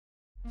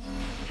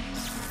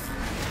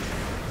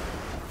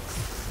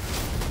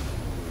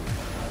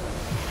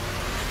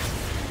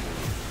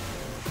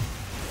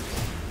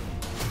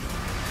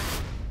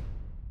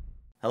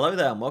Hello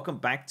there and welcome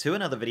back to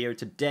another video.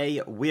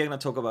 Today we are going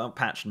to talk about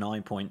patch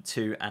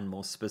 9.2 and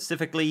more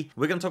specifically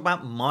we're going to talk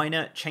about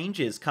minor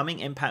changes coming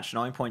in patch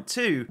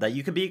 9.2 that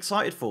you can be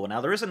excited for.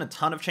 Now there isn't a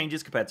ton of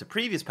changes compared to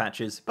previous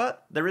patches,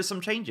 but there is some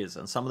changes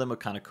and some of them are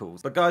kind of cool.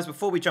 But guys,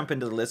 before we jump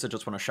into the list, I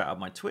just want to shout out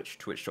my Twitch,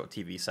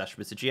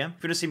 twitch.tv/MrGM. If you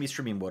want to see me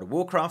streaming World of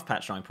Warcraft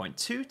patch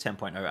 9.2,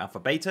 10.0 alpha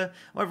beta,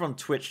 I'm over on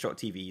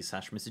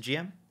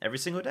twitch.tv/MrGM every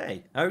single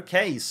day.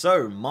 Okay,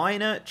 so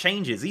minor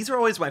changes. These are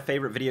always my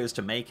favorite videos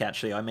to make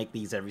actually. I make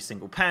these every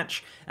single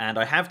patch, and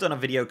I have done a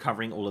video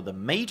covering all of the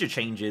major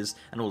changes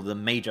and all of the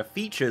major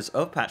features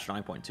of patch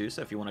 9.2,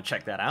 so if you want to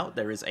check that out,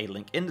 there is a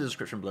link in the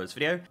description below this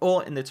video,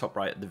 or in the top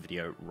right of the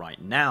video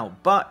right now.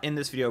 But in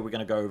this video, we're going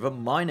to go over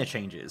minor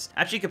changes.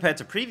 Actually, compared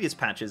to previous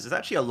patches, there's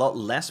actually a lot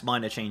less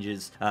minor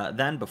changes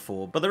than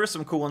before, but there are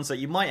some cool ones that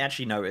you might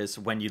actually notice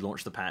when you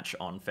launch the patch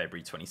on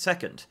February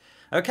 22nd.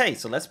 Okay,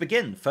 so let's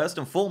begin. First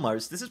and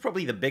foremost, this is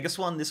probably the biggest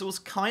one. This was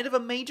kind of a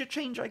major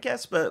change, I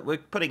guess, but we're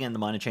putting in the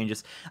minor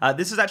changes.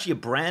 This is actually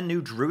a brand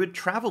new Druid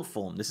travel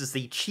form. This is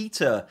the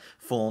cheetah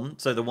form.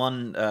 So the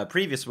one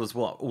previous was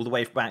all the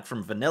way back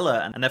from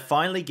vanilla, and they're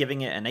finally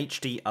giving it an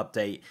HD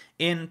update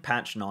in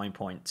patch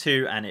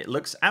 9.2, and it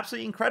looks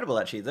absolutely incredible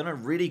actually. They've done a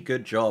really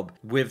good job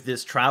with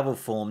this travel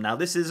form. Now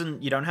this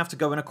isn't, you don't have to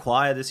go and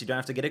acquire this, you don't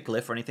have to get a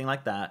glyph or anything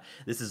like that.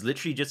 This is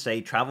literally just a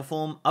travel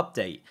form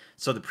update.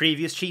 So the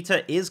previous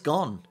cheetah is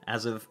gone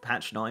as of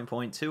patch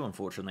 9.2,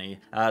 unfortunately.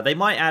 They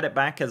might add it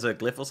back as a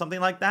glyph or something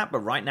like that, but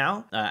right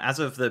now, as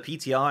of the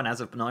PTR and as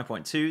of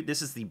 9.2,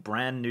 this is the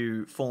brand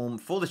new form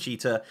for the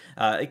cheetah.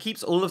 It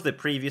keeps all of the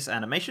previous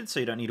animations, so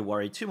you don't need to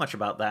worry too much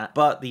about that,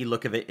 but the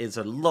look of it is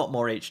a lot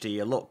more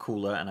HD, a lot cooler,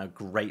 and a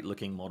great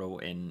looking model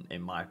in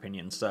my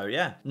opinion. So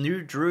yeah,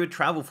 new Druid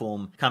travel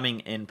form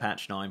coming in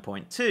patch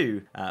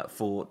 9.2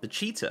 for the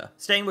cheetah.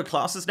 Staying with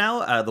classes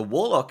now, the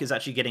Warlock is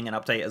actually getting an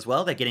update as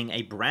well. They're getting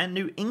a brand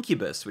new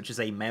Incubus, which is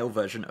a male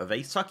version of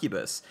a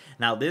Succubus.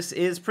 Now this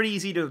is pretty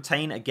easy to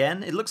obtain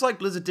again. It looks like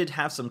Blizzard did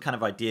have some kind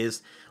of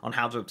ideas on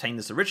how to obtain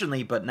this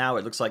originally, but now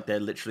it looks like they're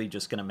literally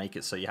just going to make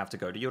it so you have to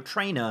go to your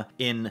trainer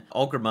in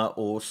Orgrimmar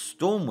or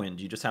Stormwind.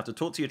 You just have to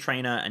talk to your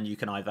trainer and you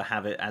can either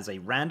have it as a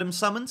random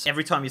summons.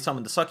 Every time you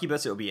summon the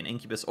Succubus, it'll be an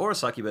Incubus or a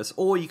Succubus,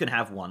 or you can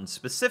have one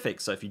specific.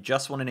 So if you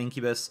just want an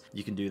Incubus,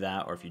 you can do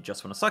that, or if you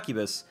just want a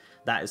Succubus,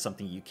 that is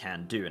something you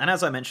can do. And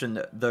as I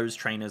mentioned, those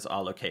trainers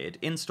are located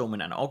in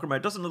Stormwind and Orgrimmar.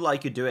 It doesn't look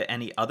like you do it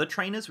any other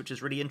trainers, which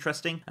is really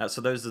interesting.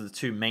 So those are the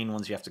two main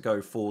ones you have to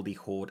go for the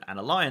Horde and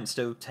Alliance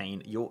to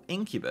obtain your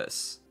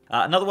Incubus.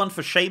 Another one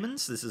for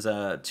Shamans. This is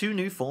two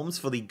new forms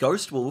for the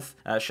Ghost Wolf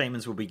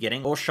Shamans will be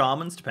getting, or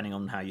Shamans, depending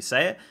on how you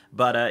say it.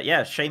 But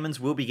yeah, Shamans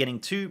will be getting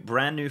two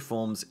brand new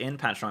forms in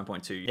patch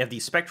 9.2. You have the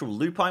Spectral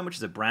Lupine, which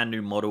is a brand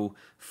new model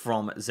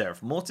from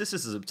Zereth Mortis.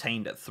 This is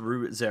obtained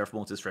through Zereth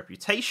Mortis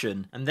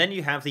Reputation. And then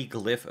you have the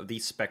Glyph of the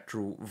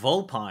Spectral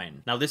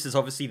Vulpine. Now this is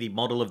obviously the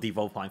model of the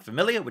Vulpine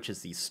Familiar, which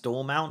is the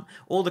Storm Mount,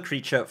 or the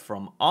creature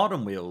from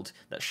Ardenweald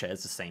that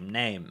shares the same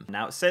name.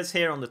 Now it says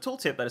here on the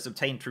tooltip that it's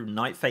obtained through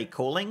Nightfate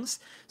Callings.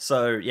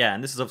 So yeah,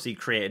 and this is obviously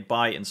created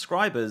by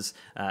inscribers,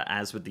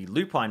 as with the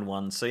Lupine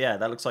one. So yeah,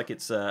 that looks like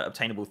it's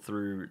obtainable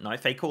through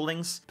Nightfate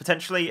Callings.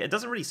 Potentially, it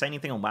doesn't really say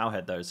anything on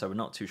Wowhead though, so we're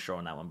not too sure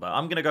on that one. But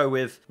I'm going to go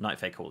with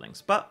Nightfate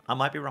Callings, but I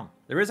might be wrong.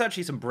 There is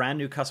actually some brand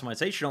new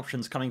customization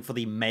options coming for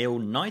the male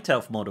Night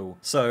Elf model.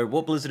 So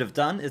what Blizzard have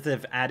done is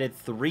they've added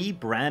 3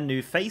 brand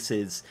new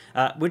faces,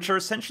 which are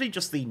essentially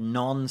just the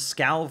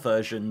non-scowl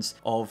versions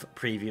of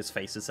previous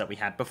faces that we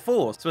had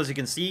before. So as you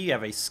can see, you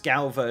have a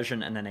scowl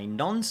version and then a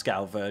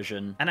non-scowl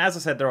version. And as I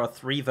said, there are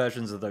 3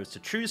 versions of those to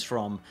choose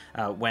from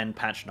when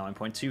patch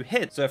 9.2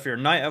 hits. So if you're a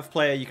Night Elf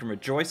player, you can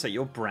rejoice at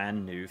your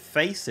brand new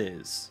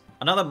faces.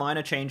 Another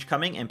minor change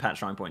coming in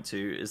patch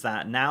 9.2 is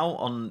that now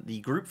on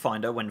the group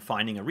finder, when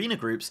finding arena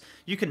groups,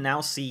 you can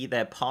now see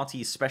their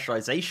party's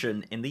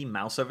specialization in the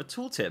mouse over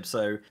tooltip.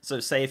 So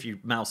say if you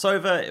mouse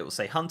over, it will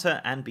say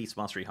Hunter and Beast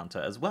Mastery Hunter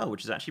as well,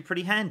 which is actually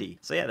pretty handy.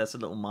 So yeah, that's a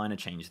little minor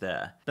change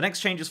there. The next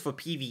change is for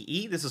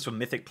PvE. This is for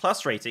Mythic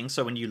Plus rating.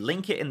 So when you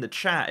link it in the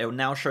chat, it will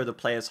now show the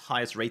player's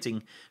highest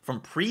rating from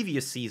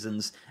previous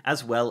seasons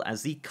as well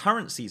as the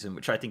current season,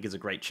 which I think is a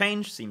great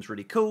change. Seems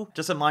really cool.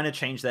 Just a minor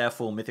change there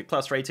for Mythic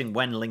Plus rating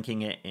when linking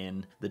it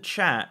in the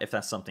chat if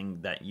that's something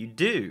that you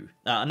do.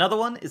 Another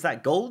one is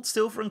that gold,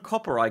 silver, and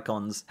copper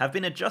icons have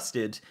been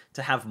adjusted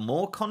to have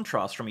more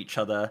contrast from each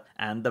other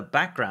and the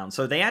background.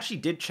 So they actually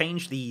did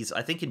change these,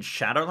 I think in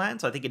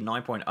Shadowlands. I think in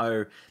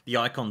 9.0 the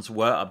icons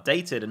were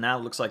updated, and now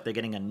it looks like they're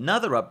getting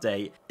another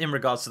update in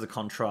regards to the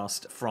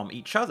contrast from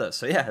each other.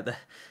 So yeah,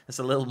 there's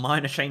a little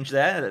minor change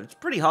there. It's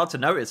pretty hard to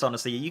notice,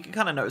 honestly. You can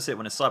kind of notice it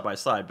when it's side by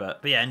side,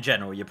 but yeah, in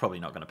general, you're probably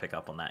not going to pick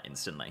up on that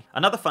instantly.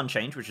 Another fun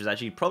change, which is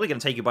actually probably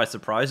going to take you by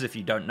surprise those if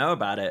you don't know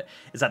about it,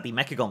 is that the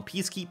Mechagon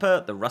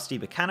Peacekeeper, the Rusty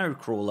Meccano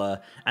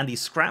Crawler, and the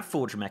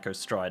Scrapforge Mecha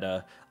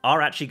Strider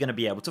are actually going to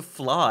be able to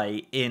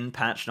fly in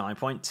patch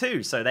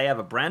 9.2. So they have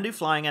a brand new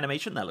flying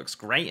animation that looks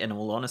great, in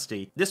all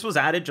honesty. This was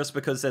added just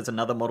because there's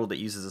another model that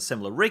uses a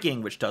similar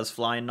rigging, which does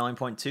fly in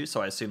 9.2,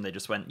 so I assume they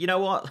just went, you know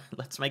what,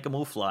 let's make them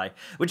all fly,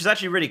 which is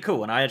actually really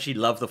cool, and I actually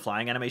love the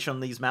flying animation on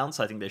these mounts.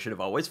 I think they should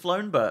have always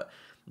flown, but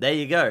there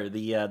you go.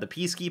 The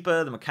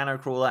Peacekeeper, the Meccano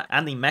Crawler,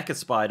 and the Mecha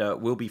Spider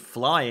will be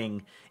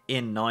flying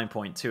in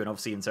 9.2, and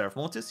obviously in Zereth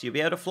Mortis you'll be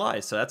able to fly,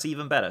 so that's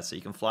even better. So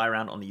you can fly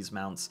around on these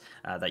mounts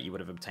that you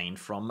would have obtained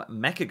from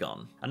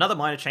Mechagon. Another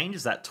minor change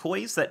is that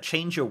toys that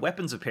change your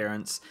weapon's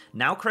appearance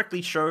now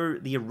correctly show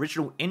the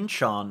original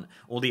enchant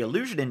or the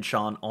illusion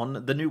enchant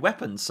on the new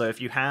weapons. So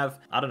if you have,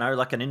 I don't know,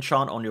 like an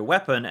enchant on your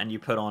weapon and you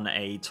put on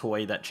a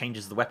toy that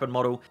changes the weapon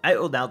model, it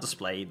will now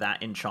display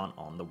that enchant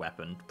on the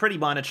weapon. Pretty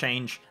minor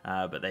change,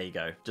 but there you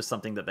go. Just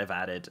something that they've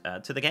added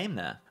to the game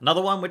there.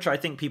 Another one which I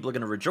think people are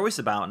going to rejoice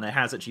about, and there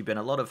has actually been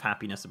a lot of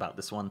happiness about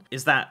this one,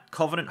 is that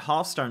Covenant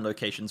Hearthstone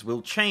locations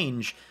will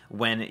change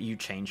when you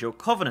change your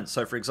Covenant.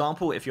 So for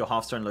example, if your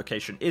Hearthstone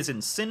location is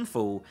in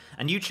Sinful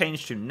and you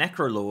change to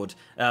Necrolord,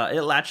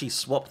 it'll actually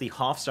swap the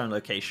Hearthstone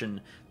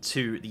location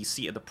to the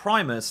Seat of the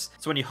Primus,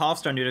 so when you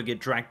Hearthstone, you don't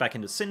get dragged back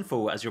into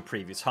Sinful as your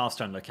previous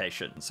Hearthstone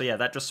location. So yeah,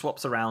 that just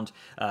swaps around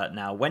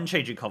now when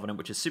changing Covenant,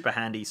 which is super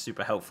handy,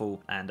 super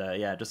helpful, and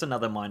yeah, just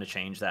another minor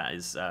change that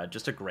is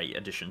just a great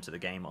addition to the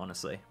game,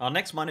 honestly. Our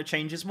next minor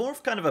change is more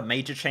of kind of a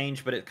major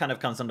change, but it kind of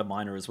comes under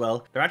minor as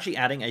well. They're actually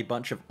adding a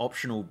bunch of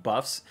optional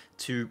buffs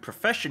to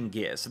Profession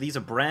gear. So these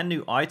are brand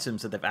new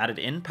items that they've added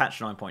in patch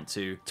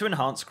 9.2 to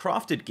enhance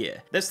crafted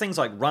gear. There's things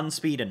like run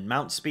speed and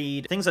mount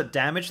speed, things that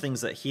damage,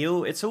 things that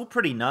heal. It's all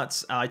pretty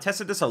nuts. I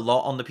tested this a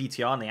lot on the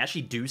PTR and they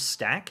actually do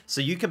stack. So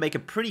you can make a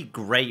pretty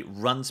great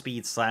run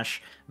speed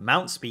slash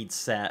mount speed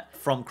set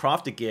from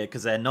crafted gear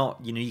because they're not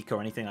unique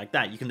or anything like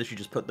that. You can literally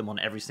just put them on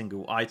every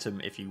single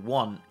item if you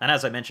want. And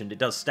as I mentioned, it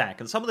does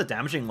stack. And some of the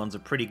damaging ones are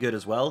pretty good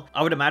as well.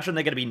 I would imagine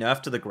they're going to be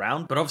nerfed to the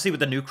ground, but obviously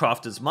with the new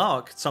Crafter's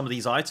Mark, some of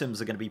these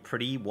items are going to be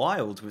pretty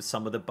wild with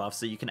some of the buffs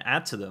that you can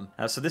add to them.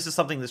 So this is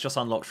something that's just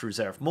unlocked through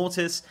Zereth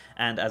Mortis,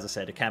 and as I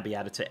said, it can be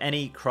added to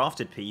any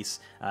crafted piece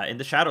in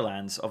the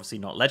Shadowlands. Obviously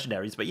not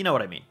legendaries, but you know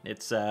what I mean.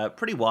 It's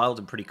pretty wild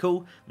and pretty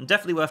cool, and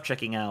definitely worth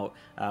checking out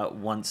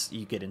once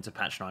you get into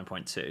patch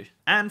 9.2.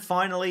 And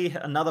finally,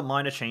 another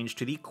minor change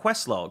to the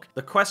quest log.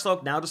 The quest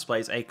log now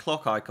displays a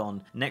clock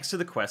icon next to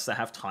the quests that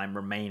have time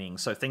remaining.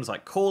 So things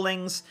like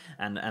callings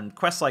and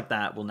quests like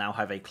that will now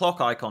have a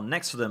clock icon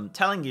next to them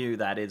telling you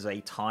that is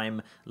a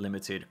time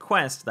limited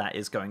quest that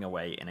is going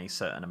away in a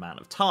certain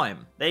amount of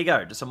time. There you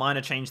go, just a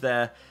minor change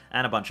there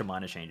and a bunch of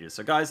minor changes.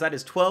 So guys, that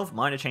is 12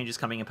 minor changes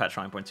coming in patch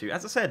 9.2.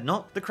 As I said,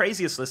 not the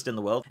craziest list in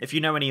the world. If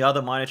you know any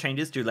other minor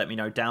changes, do let me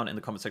know down in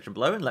the comment section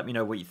below and let me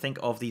know what you think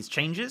of these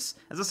changes.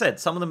 As I said,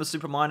 some of them are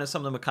super minor,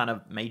 some of them are kind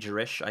of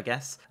major-ish, I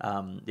guess.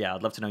 Yeah,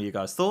 I'd love to know your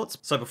guys' thoughts.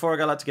 So before I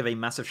go, I'd like to give a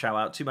massive shout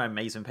out to my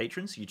amazing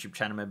patrons, YouTube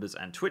channel members,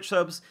 and Twitch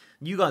subs.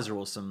 You guys are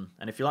awesome,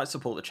 and if you'd like to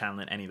support the channel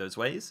in any of those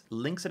ways,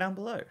 links are down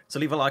below. So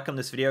leave a like on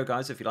this video,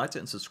 guys, if you liked it,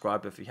 and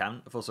subscribe if you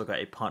haven't. I've also got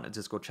a partner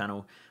Discord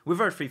channel with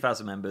over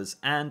 3,000 members,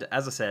 and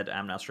as I said,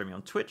 I'm now streaming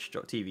on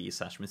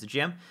twitch.tv/MrGM. If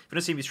you want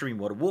to see me stream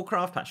World of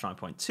Warcraft, patch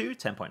 9.2,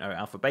 10.0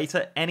 alpha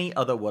beta, any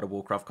other World of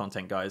Warcraft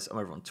content, guys, I'm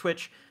over on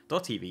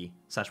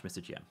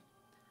twitch.tv/MrGM.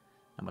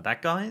 And with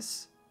that,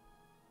 guys,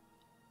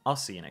 I'll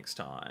see you next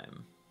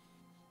time.